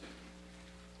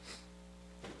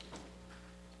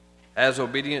As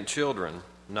obedient children,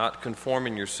 not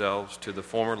conforming yourselves to the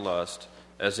former lust,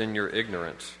 as in your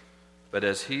ignorance, but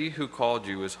as he who called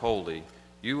you is holy,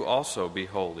 you also be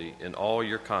holy in all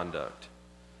your conduct.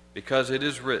 Because it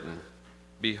is written,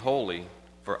 Be holy,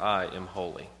 for I am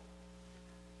holy.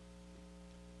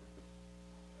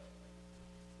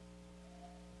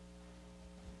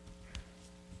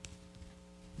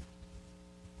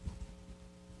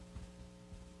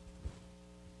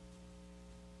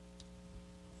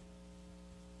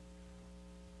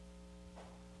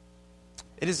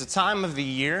 It is a time of the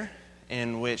year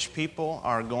in which people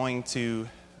are going to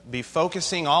be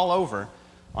focusing all over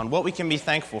on what we can be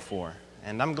thankful for.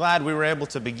 And I'm glad we were able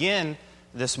to begin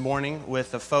this morning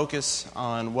with a focus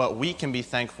on what we can be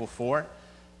thankful for.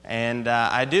 And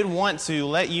I did want to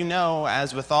let you know,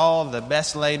 as with all the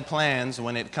best laid plans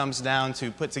when it comes down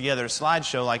to put together a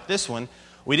slideshow like this one,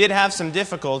 we did have some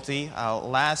difficulty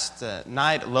last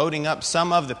night loading up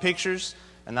some of the pictures,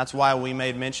 and that's why we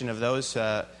made mention of those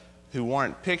who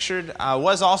weren't pictured. I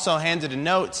was also handed a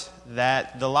note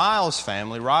that the Lyles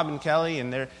family, Rob and Kelly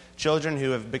and their children who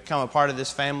have become a part of this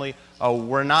family,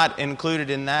 were not included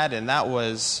in that, and that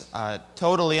was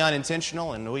totally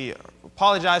unintentional, and we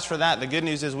apologize for that. The good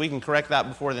news is we can correct that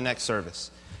before the next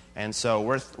service. And so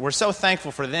we're so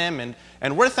thankful for them,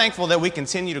 and we're thankful that we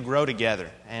continue to grow together,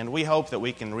 and we hope that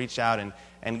we can reach out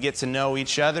and get to know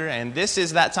each other. And this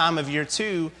is that time of year,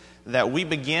 too, that we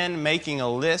begin making a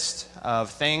list of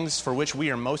things for which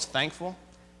we are most thankful.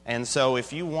 And so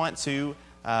if you want to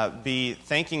be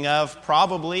thinking of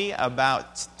probably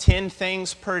about 10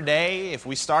 things per day, if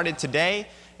we started today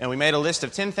and we made a list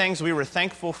of 10 things we were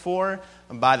thankful for,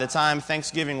 by the time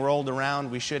Thanksgiving rolled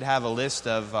around, we should have a list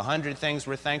of 100 things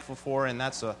we're thankful for, and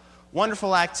that's a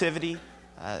wonderful activity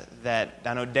that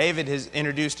I know David has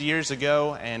introduced years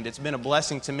ago, and it's been a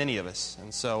blessing to many of us.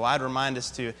 And so I'd remind us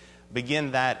to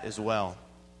begin that as well.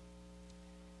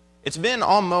 It's been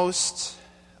almost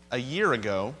a year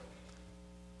ago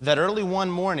that early one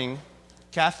morning,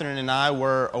 Catherine and I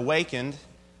were awakened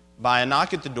by a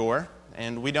knock at the door,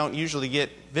 and we don't usually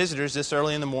get visitors this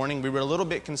early in the morning. We were a little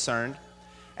bit concerned,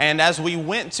 and as we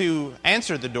went to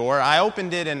answer the door, I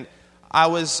opened it, and I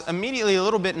was immediately a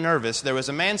little bit nervous. There was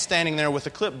a man standing there with a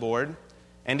clipboard,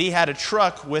 and he had a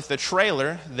truck with a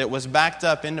trailer that was backed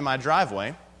up into my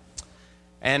driveway.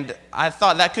 And I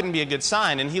thought that couldn't be a good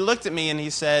sign. And he looked at me and he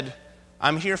said,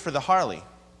 "I'm here for the Harley."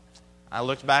 I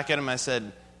looked back at him. I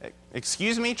said,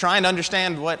 "Excuse me?" Trying to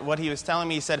understand what he was telling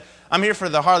me. He said, "I'm here for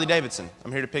the Harley Davidson.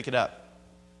 I'm here to pick it up."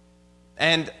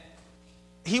 And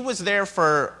he was there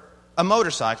for a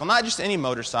motorcycle, not just any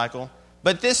motorcycle,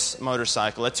 but this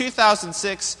motorcycle, a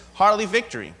 2006 Harley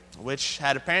Victory, which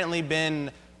had apparently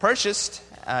been purchased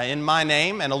in my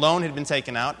name, and a loan had been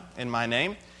taken out in my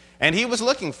name. And he was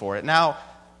looking for it. Now,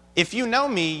 if you know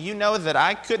me, you know that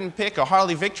I couldn't pick a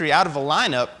Harley Victory out of a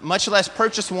lineup, much less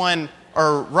purchase one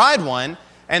or ride one.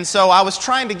 And so I was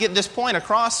trying to get this point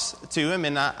across to him,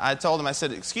 and I told him, I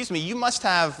said, "Excuse me, you must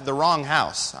have the wrong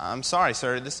house. I'm sorry,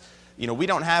 sir. We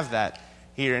don't have that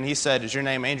here." And he said, "Is your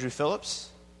name Andrew Phillips?"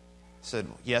 I said,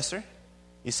 "Yes, sir."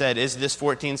 He said, "Is this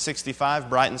 1465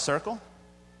 Brighton Circle?"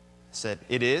 I said,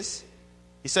 "It is."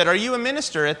 He said, "Are you a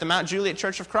minister at the Mount Juliet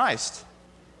Church of Christ?"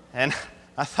 And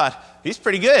I thought, he's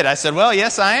pretty good. I said, "Well,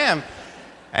 yes, I am."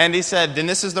 And he said, "Then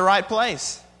this is the right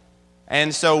place."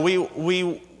 And so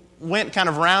we went kind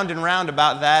of round and round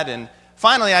about that. And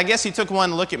finally, I guess he took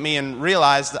one look at me and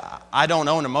realized I don't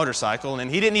own a motorcycle.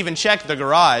 And he didn't even check the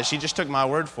garage. He just took my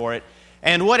word for it.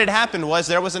 And what had happened was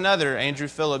there was another Andrew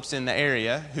Phillips in the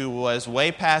area who was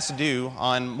way past due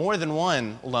on more than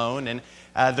one loan. And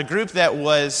the group that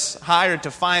was hired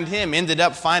to find him ended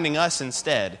up finding us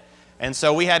instead. And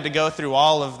so we had to go through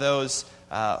all of those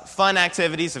fun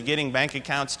activities of getting bank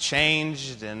accounts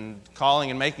changed and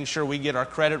calling and making sure we get our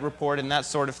credit report and that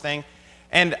sort of thing.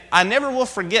 And I never will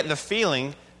forget the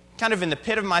feeling kind of in the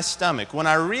pit of my stomach when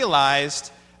I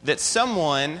realized that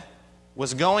someone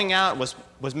was going out,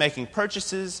 was making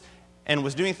purchases, and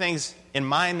was doing things in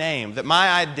my name, that my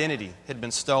identity had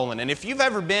been stolen. And if you've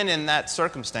ever been in that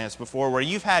circumstance before where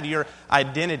you've had your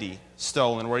identity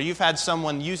stolen, where you've had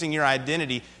someone using your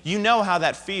identity, you know how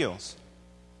that feels.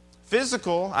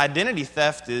 Physical identity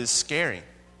theft is scary.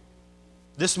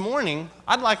 This morning,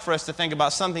 I'd like for us to think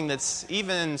about something that's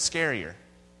even scarier,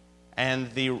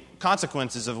 and the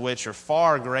consequences of which are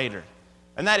far greater,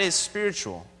 and that is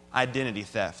spiritual identity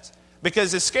theft.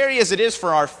 Because as scary as it is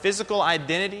for our physical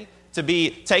identity to be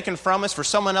taken from us, for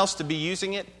someone else to be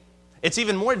using it, it's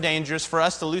even more dangerous for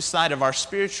us to lose sight of our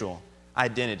spiritual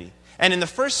identity. And in the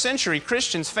first century,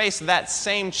 Christians faced that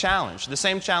same challenge, the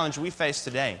same challenge we face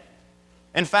today.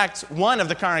 In fact, one of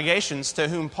the congregations to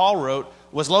whom Paul wrote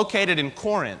was located in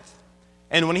Corinth.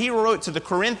 And when he wrote to the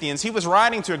Corinthians, he was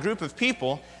writing to a group of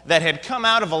people that had come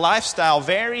out of a lifestyle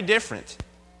very different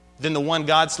than the one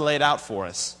God's laid out for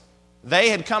us. They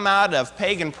had come out of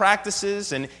pagan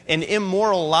practices and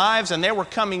immoral lives, and they were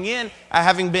coming in,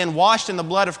 having been washed in the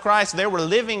blood of Christ. They were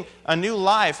living a new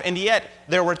life, and yet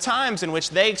there were times in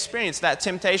which they experienced that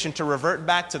temptation to revert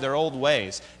back to their old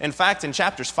ways. In fact, in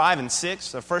chapters 5 and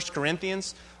 6 of 1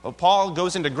 Corinthians, Paul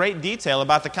goes into great detail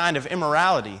about the kind of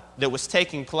immorality that was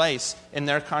taking place in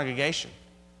their congregation.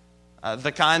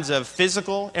 The kinds of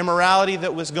physical immorality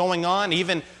that was going on,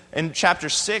 even in chapter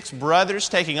 6, brothers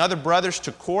taking other brothers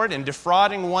to court and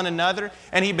defrauding one another.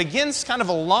 And he begins kind of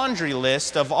a laundry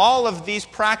list of all of these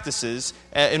practices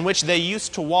in which they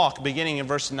used to walk, beginning in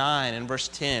verse 9 and verse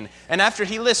 10. And after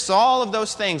he lists all of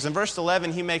those things, in verse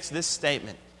 11 he makes this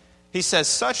statement. He says,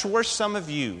 "Such were some of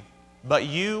you, but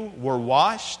you were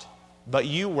washed, but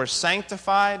you were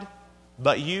sanctified,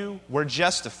 but you were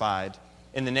justified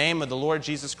in the name of the Lord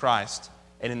Jesus Christ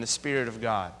and in the Spirit of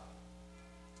God."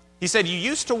 He said, you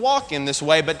used to walk in this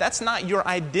way, but that's not your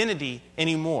identity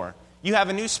anymore. You have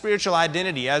a new spiritual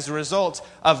identity as a result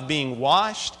of being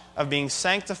washed, of being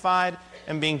sanctified,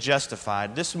 and being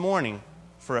justified. This morning,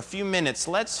 for a few minutes,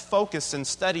 let's focus and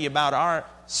study about our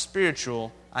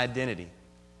spiritual identity.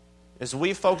 As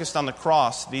we focused on the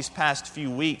cross these past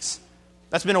few weeks,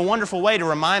 that's been a wonderful way to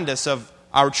remind us of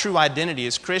our true identity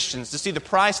as Christians, to see the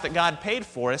price that God paid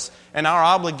for us and our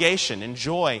obligation and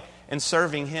joy in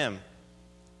serving Him.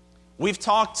 We've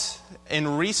talked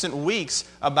in recent weeks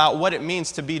about what it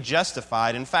means to be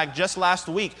justified. In fact, just last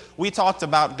week, we talked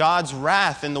about God's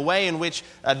wrath and the way in which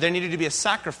there needed to be a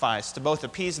sacrifice to both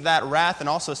appease that wrath and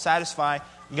also satisfy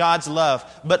God's love.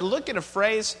 But look at a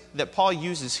phrase that Paul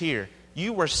uses here.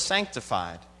 You were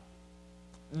sanctified.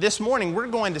 This morning, we're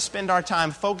going to spend our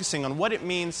time focusing on what it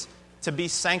means to be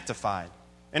sanctified.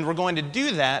 And we're going to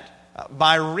do that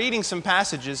by reading some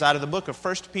passages out of the book of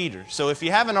 1 Peter. So if you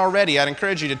haven't already, I'd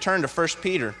encourage you to turn to 1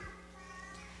 Peter.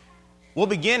 We'll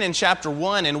begin in chapter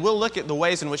 1, and we'll look at the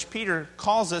ways in which Peter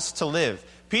calls us to live.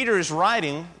 Peter is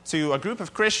writing to a group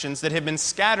of Christians that have been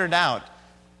scattered out,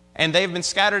 and they've been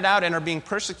scattered out and are being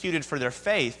persecuted for their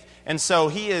faith. And so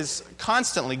he is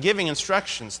constantly giving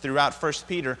instructions throughout 1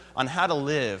 Peter on how to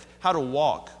live, how to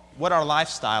walk, what our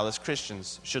lifestyle as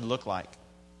Christians should look like.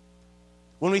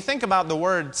 When we think about the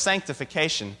word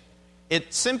sanctification,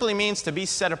 it simply means to be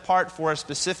set apart for a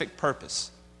specific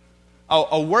purpose.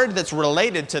 A word that's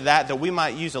related to that we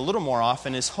might use a little more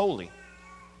often is holy.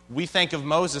 We think of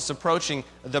Moses approaching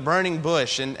the burning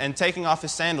bush and taking off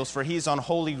his sandals, for he's on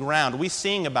holy ground. We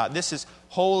sing about this is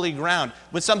holy ground.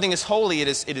 When something is holy, it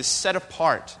is set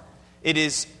apart. It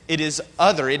is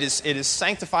other. It is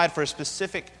sanctified for a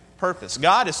specific purpose.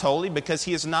 God is holy because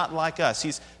He is not like us.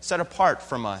 He's set apart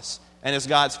from us. And as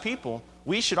God's people,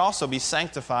 we should also be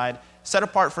sanctified, set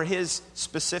apart for His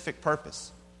specific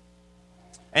purpose.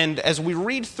 And as we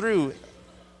read through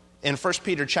in 1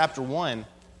 Peter chapter 1,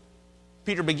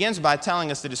 Peter begins by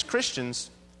telling us that as Christians,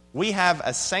 we have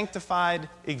a sanctified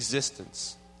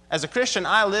existence. As a Christian,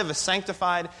 I live a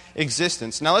sanctified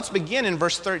existence. Now let's begin in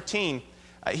verse 13.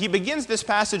 He begins this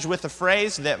passage with a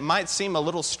phrase that might seem a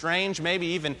little strange, maybe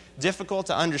even difficult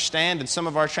to understand in some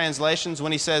of our translations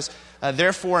when he says,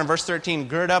 therefore, in verse 13,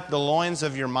 gird up the loins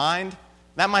of your mind.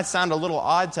 That might sound a little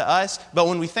odd to us, but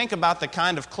when we think about the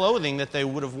kind of clothing that they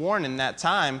would have worn in that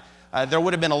time, there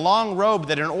would have been a long robe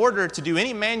that in order to do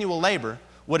any manual labor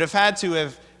would have had to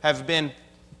have been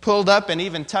pulled up and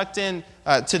even tucked in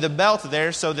to the belt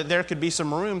there so that there could be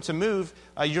some room to move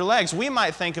your legs. We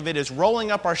might think of it as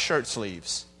rolling up our shirt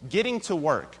sleeves, getting to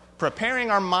work, preparing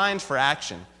our mind for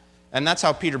action. And that's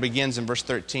how Peter begins in verse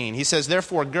 13. He says,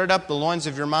 therefore, gird up the loins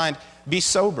of your mind, be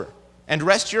sober, and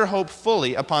rest your hope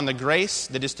fully upon the grace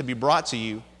that is to be brought to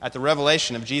you at the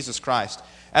revelation of Jesus Christ.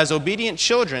 As obedient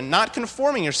children, not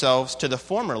conforming yourselves to the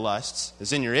former lusts,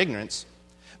 as in your ignorance,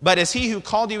 but as He who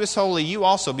called you is holy, you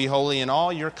also be holy in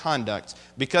all your conduct,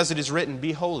 because it is written,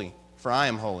 be holy, for I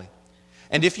am holy.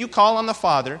 And if you call on the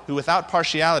Father, who without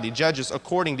partiality judges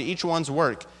according to each one's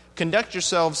work, conduct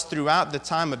yourselves throughout the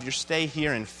time of your stay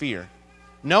here in fear,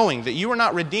 knowing that you were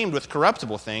not redeemed with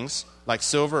corruptible things, like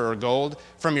silver or gold,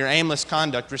 from your aimless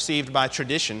conduct received by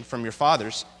tradition from your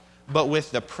fathers, but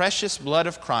with the precious blood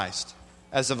of Christ,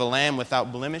 as of a lamb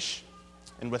without blemish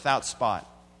and without spot.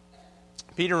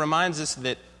 Peter reminds us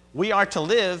that we are to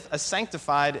live a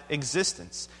sanctified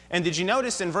existence. And did you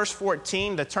notice in verse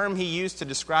 14, the term he used to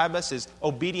describe us is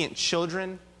obedient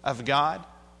children of God?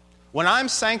 When I'm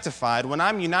sanctified, when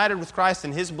I'm united with Christ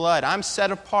in His blood, I'm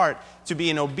set apart to be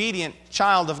an obedient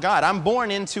child of God. I'm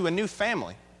born into a new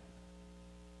family.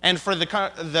 And for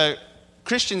the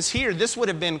Christians here, this would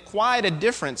have been quite a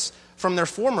difference from their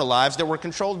former lives that were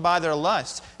controlled by their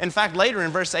lusts. In fact, later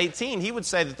in verse 18, he would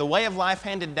say that the way of life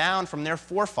handed down from their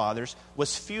forefathers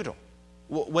was futile,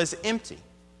 was empty.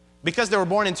 Because they were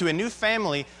born into a new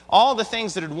family, all the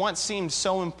things that had once seemed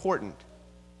so important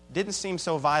didn't seem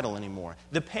so vital anymore.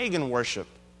 The pagan worship,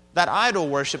 that idol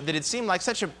worship that had seemed like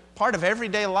such a part of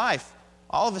everyday life,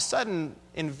 all of a sudden,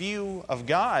 in view of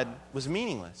God, was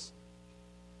meaningless.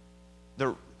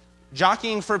 The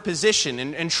jockeying for position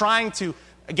and trying to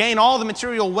gain all the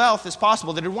material wealth as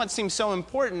possible that had once seemed so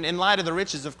important in light of the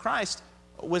riches of Christ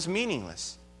was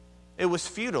meaningless. It was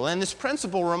futile. And this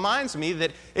principle reminds me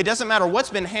that it doesn't matter what's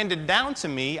been handed down to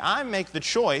me, I make the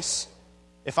choice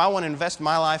if I want to invest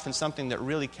my life in something that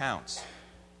really counts.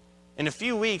 In a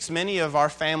few weeks, many of our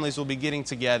families will be getting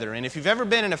together. And if you've ever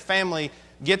been in a family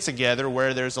get-together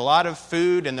where there's a lot of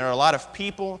food and there are a lot of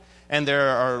people and there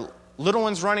are little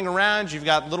ones running around, you've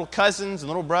got little cousins and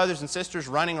little brothers and sisters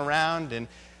running around, and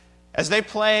as they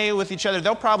play with each other,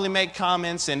 they'll probably make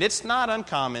comments, and it's not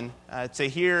uncommon to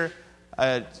hear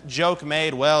a joke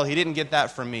made, well, he didn't get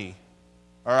that from me.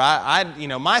 Or,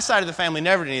 my side of the family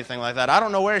never did anything like that. I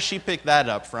don't know where she picked that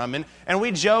up from. And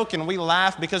we joke and we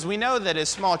laugh because we know that as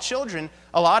small children,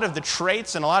 a lot of the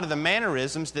traits and a lot of the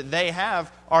mannerisms that they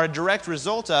have are a direct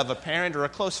result of a parent or a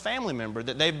close family member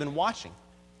that they've been watching.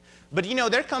 But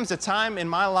there comes a time in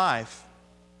my life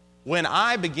when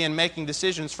I begin making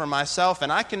decisions for myself,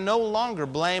 and I can no longer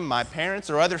blame my parents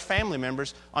or other family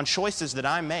members on choices that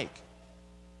I make.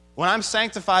 When I'm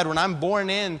sanctified, when I'm born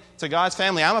into God's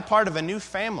family, I'm a part of a new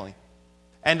family.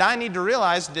 And I need to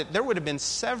realize that there would have been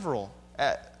several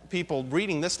people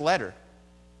reading this letter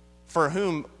for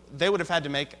whom they would have had to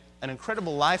make an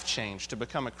incredible life change to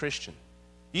become a Christian.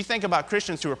 You think about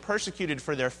Christians who are persecuted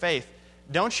for their faith.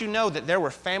 Don't you know that there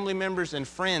were family members and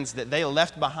friends that they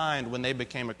left behind when they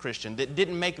became a Christian that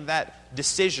didn't make that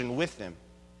decision with them?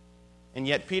 And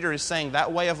yet Peter is saying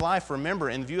that way of life, remember,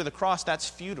 in view of the cross, that's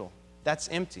futile. That's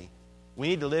empty. We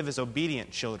need to live as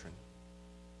obedient children.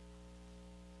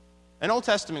 An Old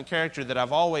Testament character that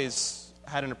I've always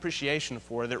had an appreciation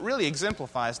for that really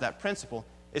exemplifies that principle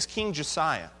is King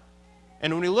Josiah.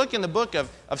 And when we look in the book of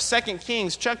 2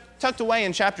 Kings, tucked away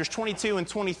in chapters 22 and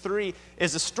 23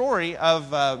 is a story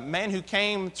of a man who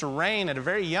came to reign at a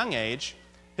very young age.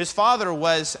 His father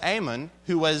was Amon,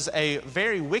 who was a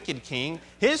very wicked king.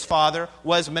 His father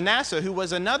was Manasseh, who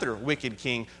was another wicked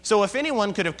king. So if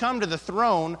anyone could have come to the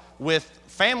throne with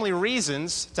family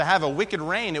reasons to have a wicked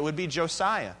reign, it would be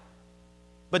Josiah.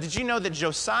 But did you know that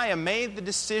Josiah made the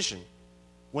decision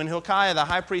when Hilkiah the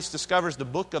high priest discovers the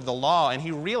book of the law and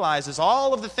he realizes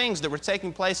all of the things that were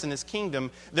taking place in his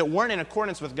kingdom that weren't in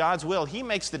accordance with God's will, he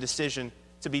makes the decision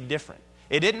to be different.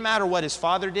 It didn't matter what his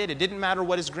father did. It didn't matter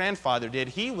what his grandfather did.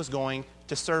 He was going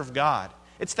to serve God.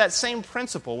 It's that same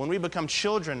principle when we become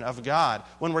children of God,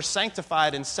 when we're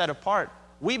sanctified and set apart,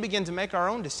 we begin to make our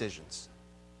own decisions.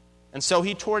 And so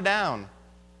he tore down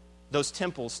those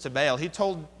temples to Baal. He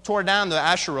tore down the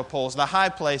Asherah poles, the high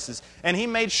places, and he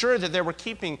made sure that they were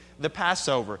keeping the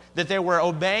Passover, that they were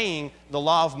obeying the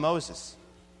law of Moses.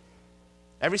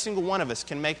 Every single one of us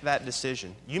can make that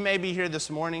decision. You may be here this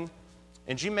morning,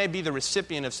 and you may be the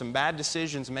recipient of some bad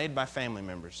decisions made by family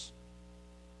members.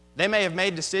 They may have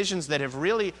made decisions that have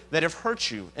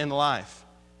hurt you in life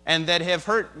and that have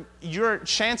hurt your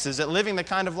chances at living the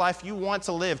kind of life you want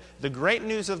to live. The great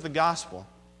news of the gospel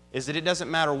is that it doesn't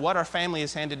matter what our family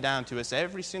has handed down to us.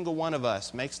 Every single one of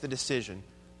us makes the decision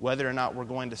whether or not we're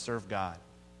going to serve God.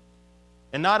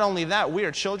 And not only that, we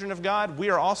are children of God, we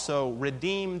are also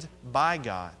redeemed by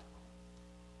God.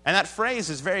 And that phrase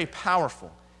is very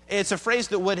powerful. It's a phrase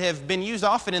that would have been used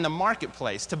often in the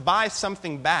marketplace, to buy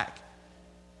something back.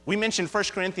 We mentioned 1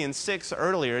 Corinthians 6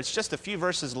 earlier. It's just a few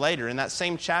verses later in that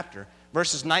same chapter,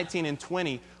 verses 19 and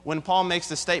 20, when Paul makes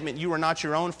the statement, "You are not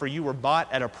your own, for you were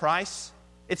bought at a price."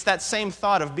 It's that same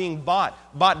thought of being bought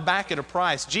back at a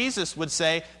price. Jesus would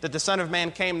say that the Son of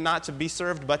Man came not to be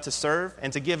served, but to serve,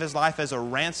 and to give his life as a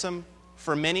ransom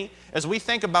for many. As we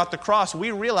think about the cross,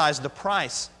 we realize the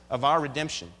price of our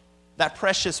redemption. That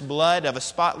precious blood of a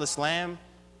spotless lamb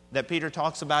that Peter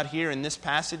talks about here in this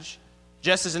passage.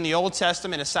 Just as in the Old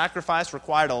Testament, a sacrifice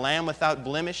required a lamb without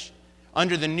blemish,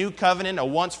 under the new covenant, a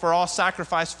once-for-all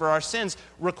sacrifice for our sins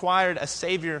required a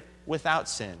Savior without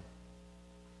sin.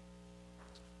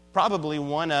 Probably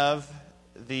one of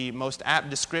the most apt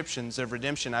descriptions of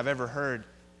redemption I've ever heard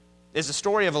is the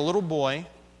story of a little boy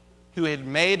who had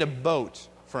made a boat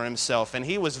for himself, and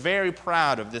he was very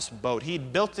proud of this boat.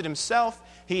 He'd built it himself,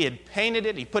 he had painted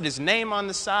it, he put his name on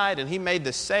the side, and he made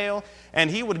the sail, and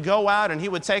he would go out and he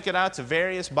would take it out to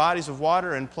various bodies of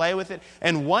water and play with it.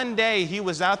 And one day he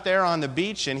was out there on the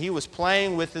beach and he was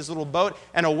playing with his little boat,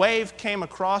 and a wave came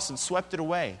across and swept it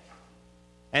away.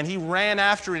 And he ran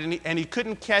after it, and he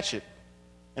couldn't catch it.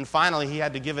 And finally he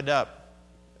had to give it up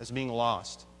as being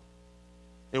lost.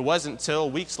 It wasn't until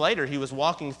weeks later he was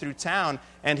walking through town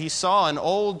and he saw an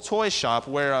old toy shop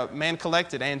where a man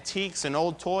collected antiques and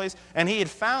old toys, and he had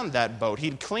found that boat.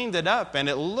 He'd cleaned it up and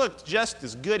it looked just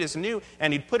as good as new,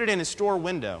 and he'd put it in his store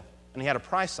window and he had a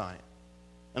price on it.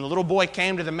 And the little boy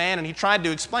came to the man and he tried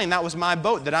to explain, that was my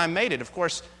boat, that I made it. Of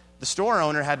course, the store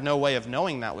owner had no way of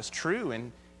knowing that was true,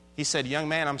 and he said, young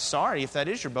man, I'm sorry if that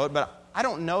is your boat, but I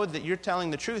don't know that you're telling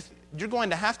the truth. You're going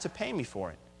to have to pay me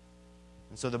for it.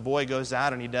 And so the boy goes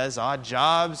out and he does odd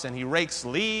jobs, and he rakes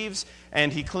leaves,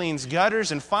 and he cleans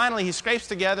gutters, and finally he scrapes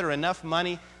together enough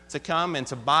money to come and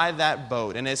to buy that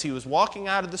boat. And as he was walking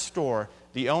out of the store,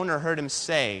 the owner heard him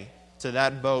say to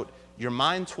that boat, you're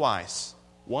mine twice,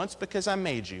 once because I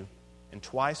made you, and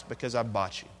twice because I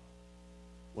bought you.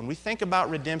 When we think about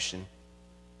redemption,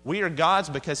 we are God's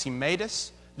because he made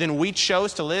us. Then we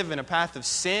chose to live in a path of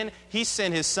sin. He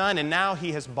sent his son, and now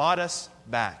he has bought us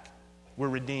back. We're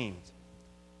redeemed.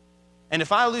 And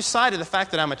if I lose sight of the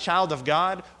fact that I'm a child of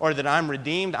God or that I'm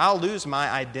redeemed, I'll lose my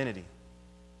identity.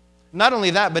 Not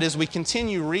only that, but as we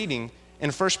continue reading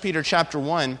in 1 Peter chapter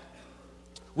 1,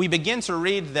 we begin to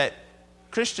read that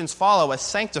Christians follow a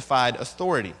sanctified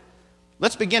authority.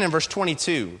 Let's begin in verse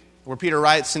 22, where Peter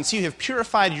writes, since you have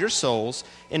purified your souls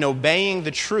in obeying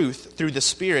the truth through the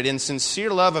Spirit in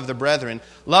sincere love of the brethren,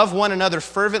 love one another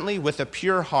fervently with a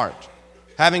pure heart,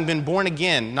 having been born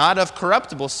again, not of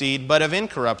corruptible seed, but of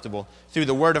incorruptible, through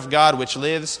the word of God which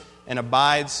lives and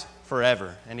abides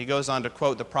forever. And he goes on to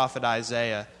quote the prophet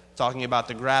Isaiah, talking about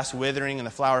the grass withering and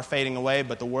the flower fading away,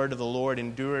 but the word of the Lord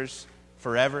endures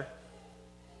forever.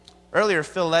 Earlier,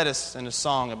 Phil led us in a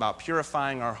song about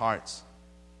purifying our hearts.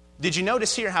 Did you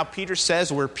notice here how Peter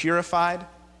says we're purified?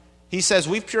 He says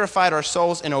we've purified our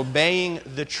souls in obeying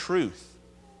the truth.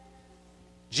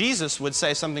 Jesus would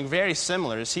say something very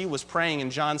similar as he was praying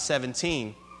in John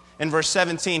 17. In verse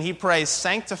 17, he prays,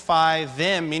 sanctify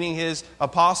them, meaning his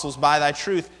apostles, by thy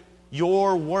truth.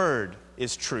 Your word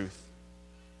is truth.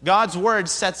 God's word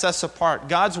sets us apart.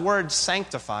 God's word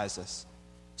sanctifies us.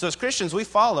 So as Christians, we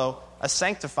follow a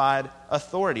sanctified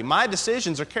authority. My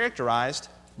decisions are characterized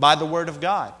by the word of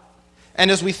God. And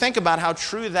as we think about how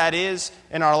true that is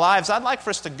in our lives, I'd like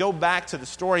for us to go back to the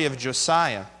story of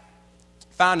Josiah,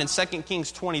 found in 2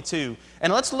 Kings 22.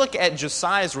 And let's look at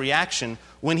Josiah's reaction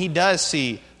when he does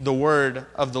see the word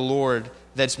of the Lord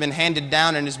that's been handed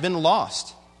down and has been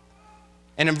lost.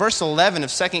 And in verse 11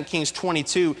 of 2 Kings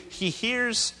 22, he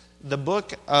hears the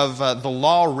book of the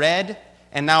law read.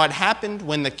 And now it happened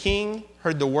when the king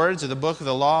heard the words of the book of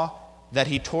the law that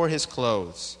he tore his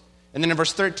clothes. And then in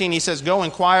verse 13 he says, go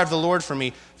inquire of the Lord for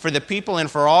me, for the people and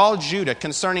for all Judah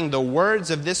concerning the words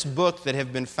of this book that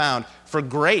have been found. For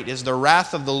great is the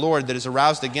wrath of the Lord that is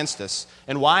aroused against us.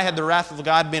 And why had the wrath of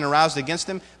God been aroused against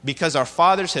them? Because our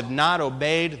fathers have not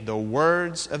obeyed the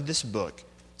words of this book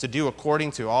to do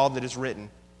according to all that is written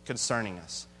concerning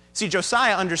us. See,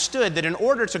 Josiah understood that in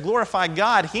order to glorify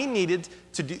God, he needed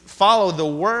to follow the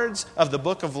words of the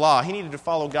book of law. He needed to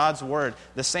follow God's word.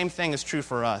 The same thing is true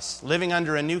for us. Living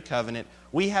under a new covenant,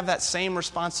 we have that same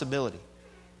responsibility.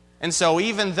 And so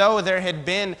even though there had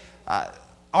been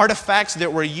artifacts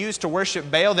that were used to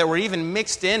worship Baal that were even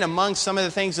mixed in among some of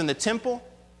the things in the temple,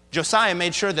 Josiah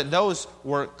made sure that those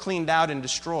were cleaned out and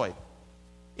destroyed.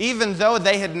 Even though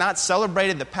they had not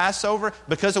celebrated the Passover,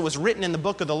 because it was written in the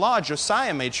book of the law,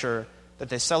 Josiah made sure that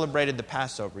they celebrated the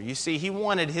Passover. You see, he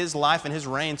wanted his life and his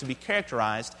reign to be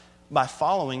characterized by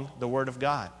following the Word of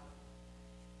God.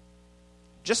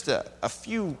 Just a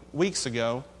few weeks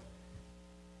ago,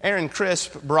 Erin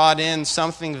Crisp brought in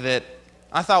something that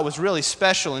I thought was really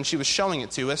special, and she was showing it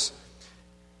to us.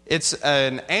 It's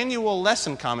an annual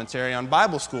lesson commentary on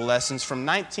Bible school lessons from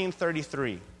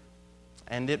 1933.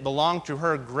 And it belonged to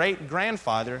her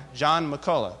great-grandfather, John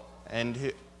McCullough.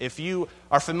 And if you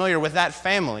are familiar with that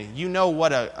family, you know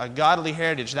what a godly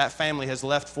heritage that family has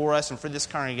left for us and for this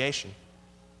congregation.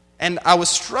 And I was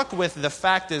struck with the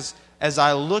fact as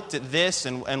I looked at this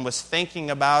and was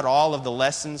thinking about all of the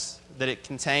lessons that it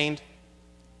contained,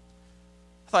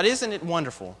 I thought, isn't it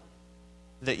wonderful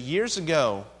that years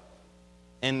ago,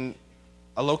 in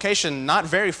a location not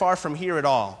very far from here at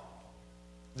all,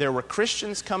 there were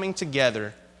Christians coming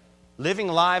together, living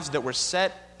lives that were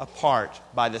set apart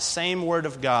by the same Word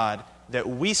of God that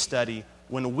we study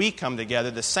when we come together,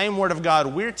 the same Word of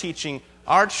God we're teaching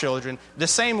our children, the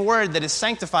same Word that has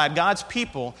sanctified God's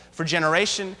people for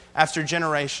generation after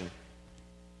generation.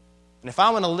 And if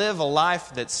I want to live a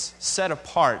life that's set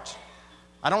apart,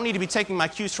 I don't need to be taking my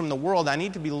cues from the world. I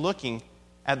need to be looking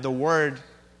at the Word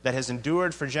that has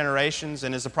endured for generations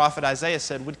and, as the prophet Isaiah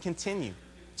said, would continue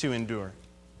to endure.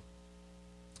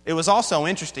 It was also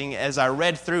interesting as I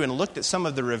read through and looked at some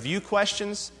of the review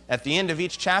questions at the end of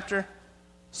each chapter.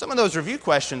 Some of those review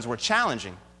questions were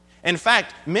challenging. In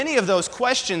fact, many of those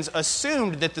questions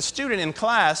assumed that the student in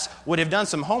class would have done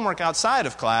some homework outside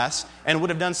of class and would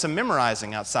have done some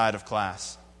memorizing outside of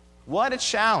class. What a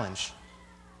challenge.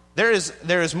 There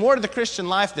is more to the Christian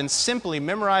life than simply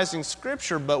memorizing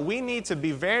Scripture, but we need to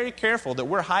be very careful that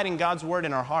we're hiding God's Word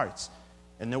in our hearts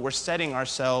and that we're setting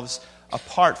ourselves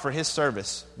apart for His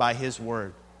service by His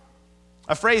Word.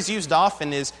 A phrase used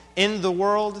often is in the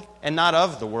world and not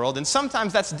of the world, and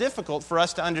sometimes that's difficult for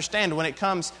us to understand when it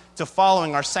comes to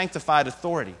following our sanctified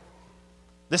authority.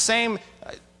 The same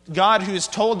God who's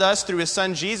told us through His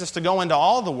Son Jesus to go into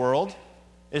all the world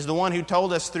is the one who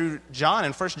told us through John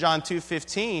in 1 John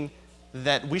 2:15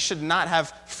 that we should not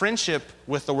have friendship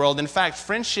with the world. In fact,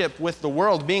 friendship with the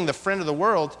world, being the friend of the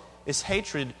world, is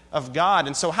hatred of God.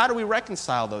 And so how do we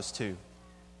reconcile those two?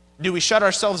 Do we shut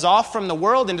ourselves off from the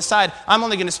world and decide, I'm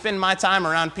only going to spend my time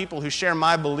around people who share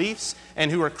my beliefs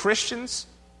and who are Christians,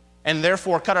 and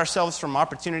therefore cut ourselves from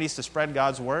opportunities to spread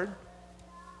God's Word?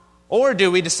 Or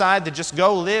do we decide to just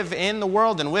go live in the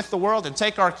world and with the world and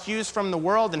take our cues from the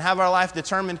world and have our life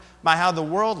determined by how the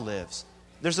world lives?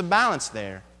 There's a balance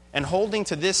there, and holding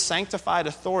to this sanctified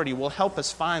authority will help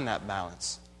us find that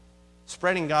balance,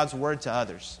 spreading God's Word to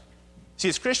others. See,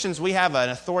 as Christians, we have an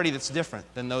authority that's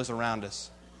different than those around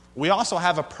us. We also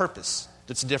have a purpose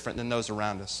that's different than those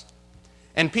around us.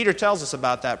 And Peter tells us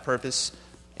about that purpose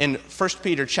in 1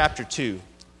 Peter chapter 2.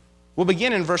 We'll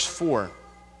begin in verse 4.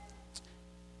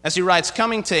 As he writes,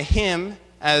 coming to Him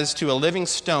as to a living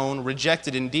stone,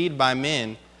 rejected indeed by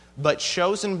men, but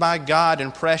chosen by God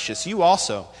and precious, you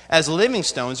also, as living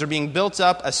stones, are being built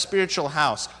up a spiritual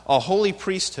house, a holy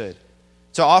priesthood,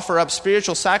 to offer up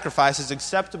spiritual sacrifices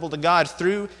acceptable to God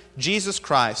through Jesus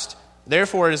Christ.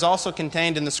 Therefore it is also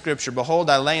contained in the Scripture, behold,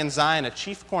 I lay in Zion a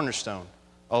chief cornerstone,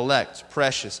 elect,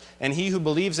 precious, and he who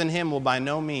believes in Him will by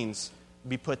no means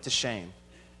be put to shame.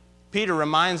 Peter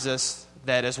reminds us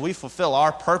that as we fulfill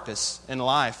our purpose in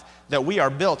life, that we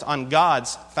are built on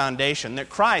God's foundation, that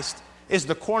Christ is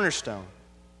the cornerstone.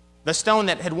 The stone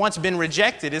that had once been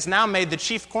rejected is now made the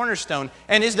chief cornerstone.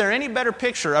 And is there any better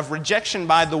picture of rejection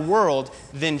by the world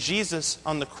than Jesus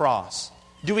on the cross?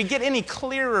 Do we get any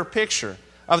clearer picture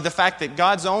of the fact that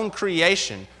God's own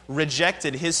creation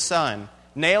rejected His Son,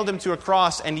 nailed Him to a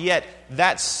cross, and yet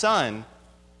that Son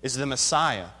is the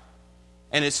Messiah?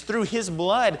 And it's through His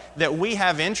blood that we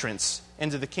have entrance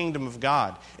into the kingdom of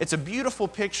God. It's a beautiful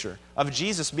picture of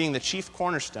Jesus being the chief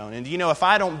cornerstone. And if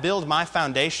I don't build my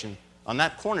foundation on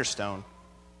that cornerstone,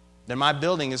 then my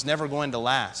building is never going to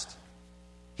last.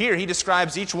 Here he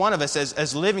describes each one of us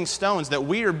as living stones, that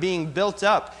we are being built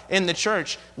up in the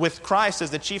church with Christ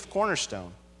as the chief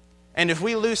cornerstone. And if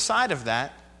we lose sight of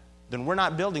that, then we're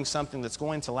not building something that's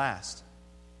going to last.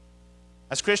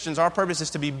 As Christians, our purpose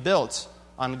is to be built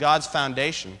on God's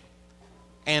foundation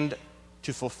and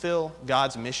to fulfill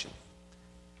God's mission.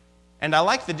 And I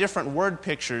like the different word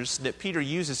pictures that Peter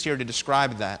uses here to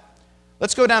describe that.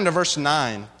 Let's go down to verse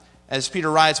 9 as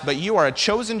Peter writes, but you are a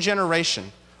chosen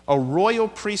generation, a royal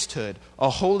priesthood, a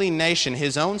holy nation,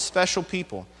 His own special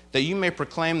people, that you may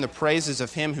proclaim the praises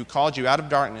of Him who called you out of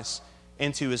darkness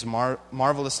into His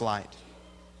marvelous light.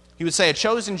 He would say a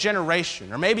chosen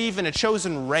generation, or maybe even a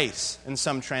chosen race in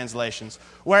some translations,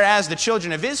 whereas the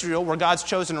children of Israel were God's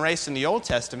chosen race in the Old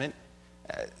Testament,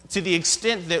 to the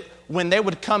extent that when they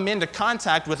would come into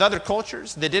contact with other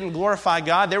cultures that didn't glorify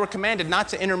God, they were commanded not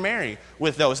to intermarry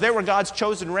with those. They were God's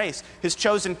chosen race, His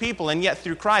chosen people, and yet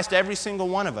through Christ, every single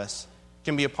one of us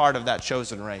can be a part of that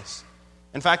chosen race.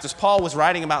 In fact, as Paul was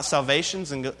writing about salvation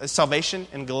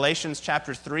in Galatians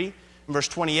chapter 3, verse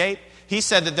 28, he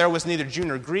said that there was neither Jew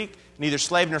nor Greek, neither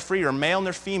slave nor free, or male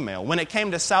nor female. When it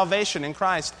came to salvation in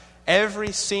Christ,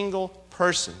 every single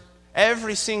person,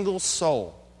 every single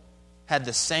soul had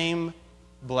the same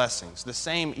blessings, the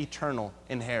same eternal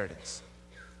inheritance.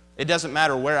 It doesn't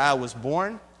matter where I was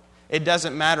born. It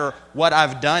doesn't matter what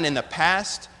I've done in the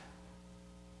past.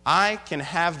 I can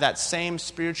have that same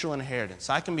spiritual inheritance.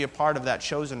 I can be a part of that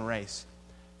chosen race.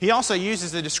 He also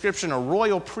uses the description of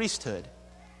royal priesthood.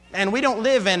 And we don't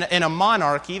live in a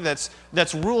monarchy that's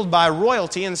ruled by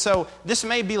royalty, and so this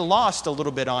may be lost a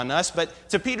little bit on us, but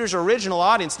to Peter's original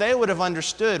audience, they would have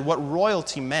understood what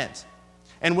royalty meant.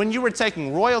 And when you were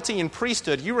taking royalty and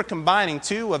priesthood, you were combining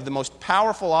two of the most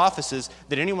powerful offices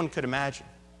that anyone could imagine.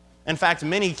 In fact,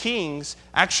 many kings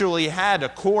actually had a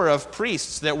core of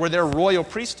priests that were their royal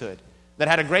priesthood, that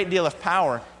had a great deal of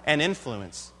power and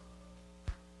influence.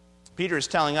 Peter is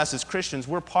telling us as Christians,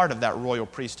 we're part of that royal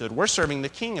priesthood. We're serving the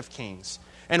King of Kings.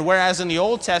 And whereas in the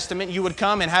Old Testament you would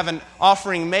come and have an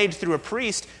offering made through a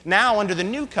priest, now under the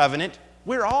New Covenant,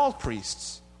 we're all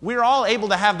priests. We're all able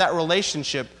to have that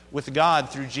relationship with God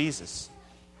through Jesus.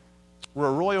 We're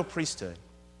a royal priesthood.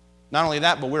 Not only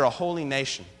that, but we're a holy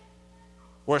nation.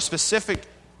 We're a specific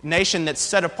nation that's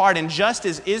set apart. And just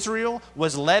as Israel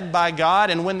was led by God,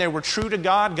 and when they were true to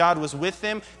God, God was with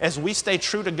them. As we stay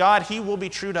true to God, He will be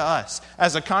true to us.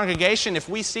 As a congregation, if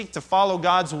we seek to follow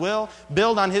God's will,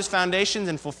 build on His foundations,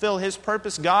 and fulfill His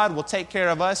purpose, God will take care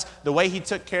of us the way He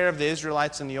took care of the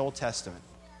Israelites in the Old Testament.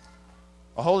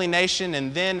 A holy nation,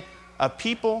 and then a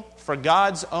people for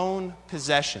God's own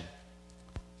possession.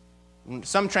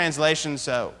 Some translations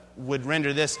would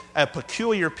render this a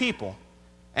peculiar people.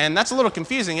 And that's a little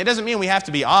confusing. It doesn't mean we have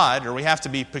to be odd or we have to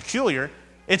be peculiar.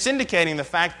 It's indicating the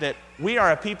fact that we are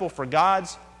a people for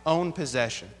God's own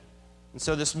possession. And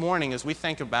so this morning, as we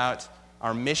think about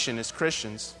our mission as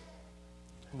Christians,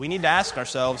 we need to ask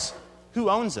ourselves, who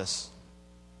owns us?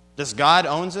 Does God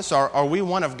own us? Are we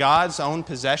one of God's own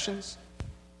possessions?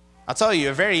 I'll tell you,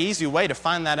 a very easy way to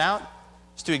find that out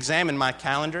is to examine my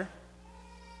calendar.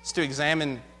 It's to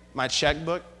examine my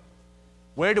checkbook.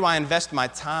 Where do I invest my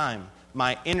time,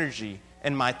 my energy,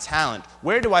 and my talent?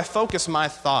 Where do I focus my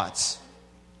thoughts?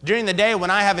 During the day when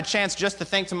I have a chance just to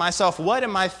think to myself, what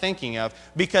am I thinking of?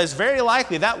 Because very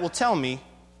likely that will tell me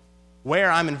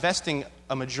where I'm investing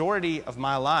a majority of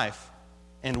my life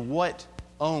and what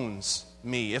owns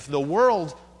me. If the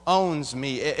world owns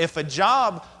me, if a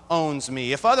job owns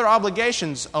me, if other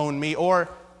obligations own me, or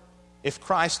if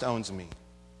Christ owns me,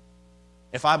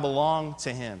 if I belong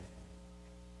to Him.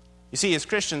 You see, as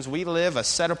Christians, we live a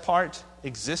set-apart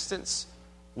existence.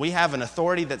 We have an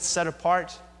authority that's set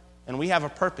apart, and we have a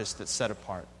purpose that's set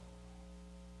apart.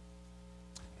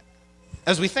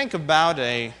 As we think about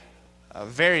a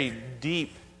very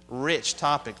deep, rich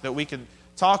topic that we could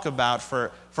talk about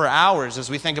for hours as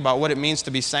we think about what it means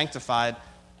to be sanctified,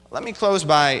 let me close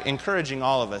by encouraging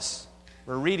all of us.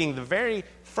 We're reading the very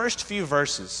first few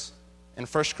verses in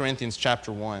 1 Corinthians chapter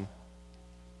 1.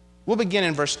 We'll begin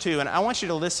in verse 2, and I want you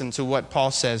to listen to what Paul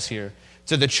says here.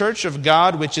 To the church of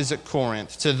God which is at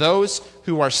Corinth, to those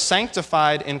who are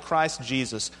sanctified in Christ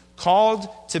Jesus, called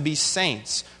to be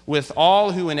saints, with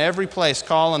all who in every place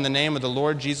call on the name of the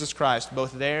Lord Jesus Christ,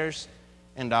 both theirs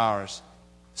and ours.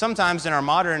 Sometimes in our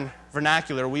modern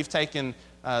vernacular, we've taken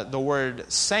the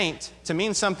word saint to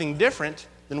mean something different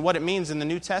than what it means in the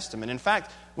New Testament. In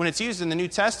fact, when it's used in the New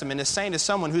Testament, a saint is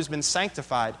someone who's been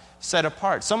sanctified, set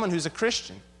apart, someone who's a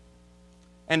Christian.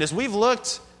 And as we've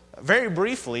looked very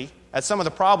briefly at some of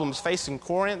the problems facing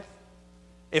Corinth,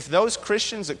 if those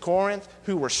Christians at Corinth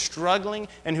who were struggling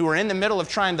and who were in the middle of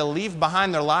trying to leave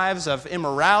behind their lives of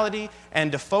immorality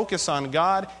and to focus on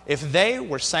God, if they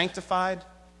were sanctified,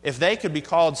 if they could be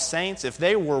called saints, if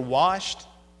they were washed,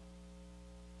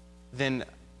 then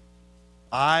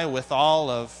I, with all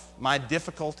of my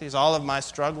difficulties, all of my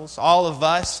struggles, all of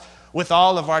us, with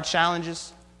all of our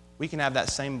challenges, we can have that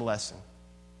same blessing.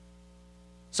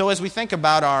 So as we think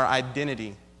about our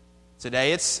identity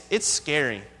today, it's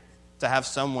scary to have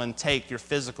someone take your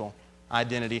physical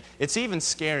identity. It's even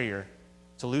scarier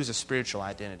to lose a spiritual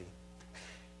identity.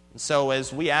 And so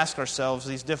as we ask ourselves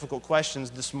these difficult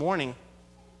questions this morning,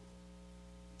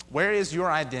 where is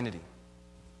your identity?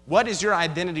 What is your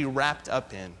identity wrapped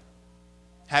up in?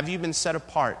 Have you been set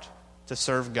apart to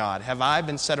serve God? Have I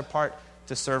been set apart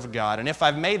to serve God? And if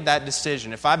I've made that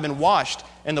decision, if I've been washed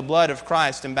in the blood of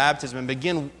Christ in baptism and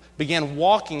began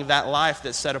walking that life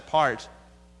that's set apart,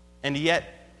 and yet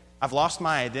I've lost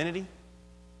my identity,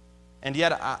 and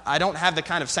yet I don't have the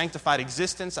kind of sanctified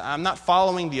existence, I'm not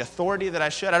following the authority that I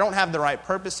should, I don't have the right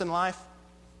purpose in life,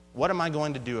 what am I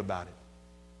going to do about it?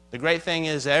 The great thing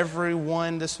is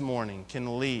everyone this morning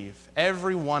can leave,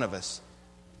 every one of us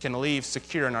can leave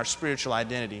secure in our spiritual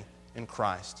identity in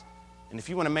Christ. And if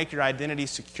you want to make your identity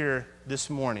secure this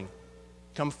morning,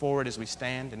 come forward as we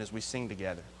stand and as we sing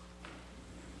together.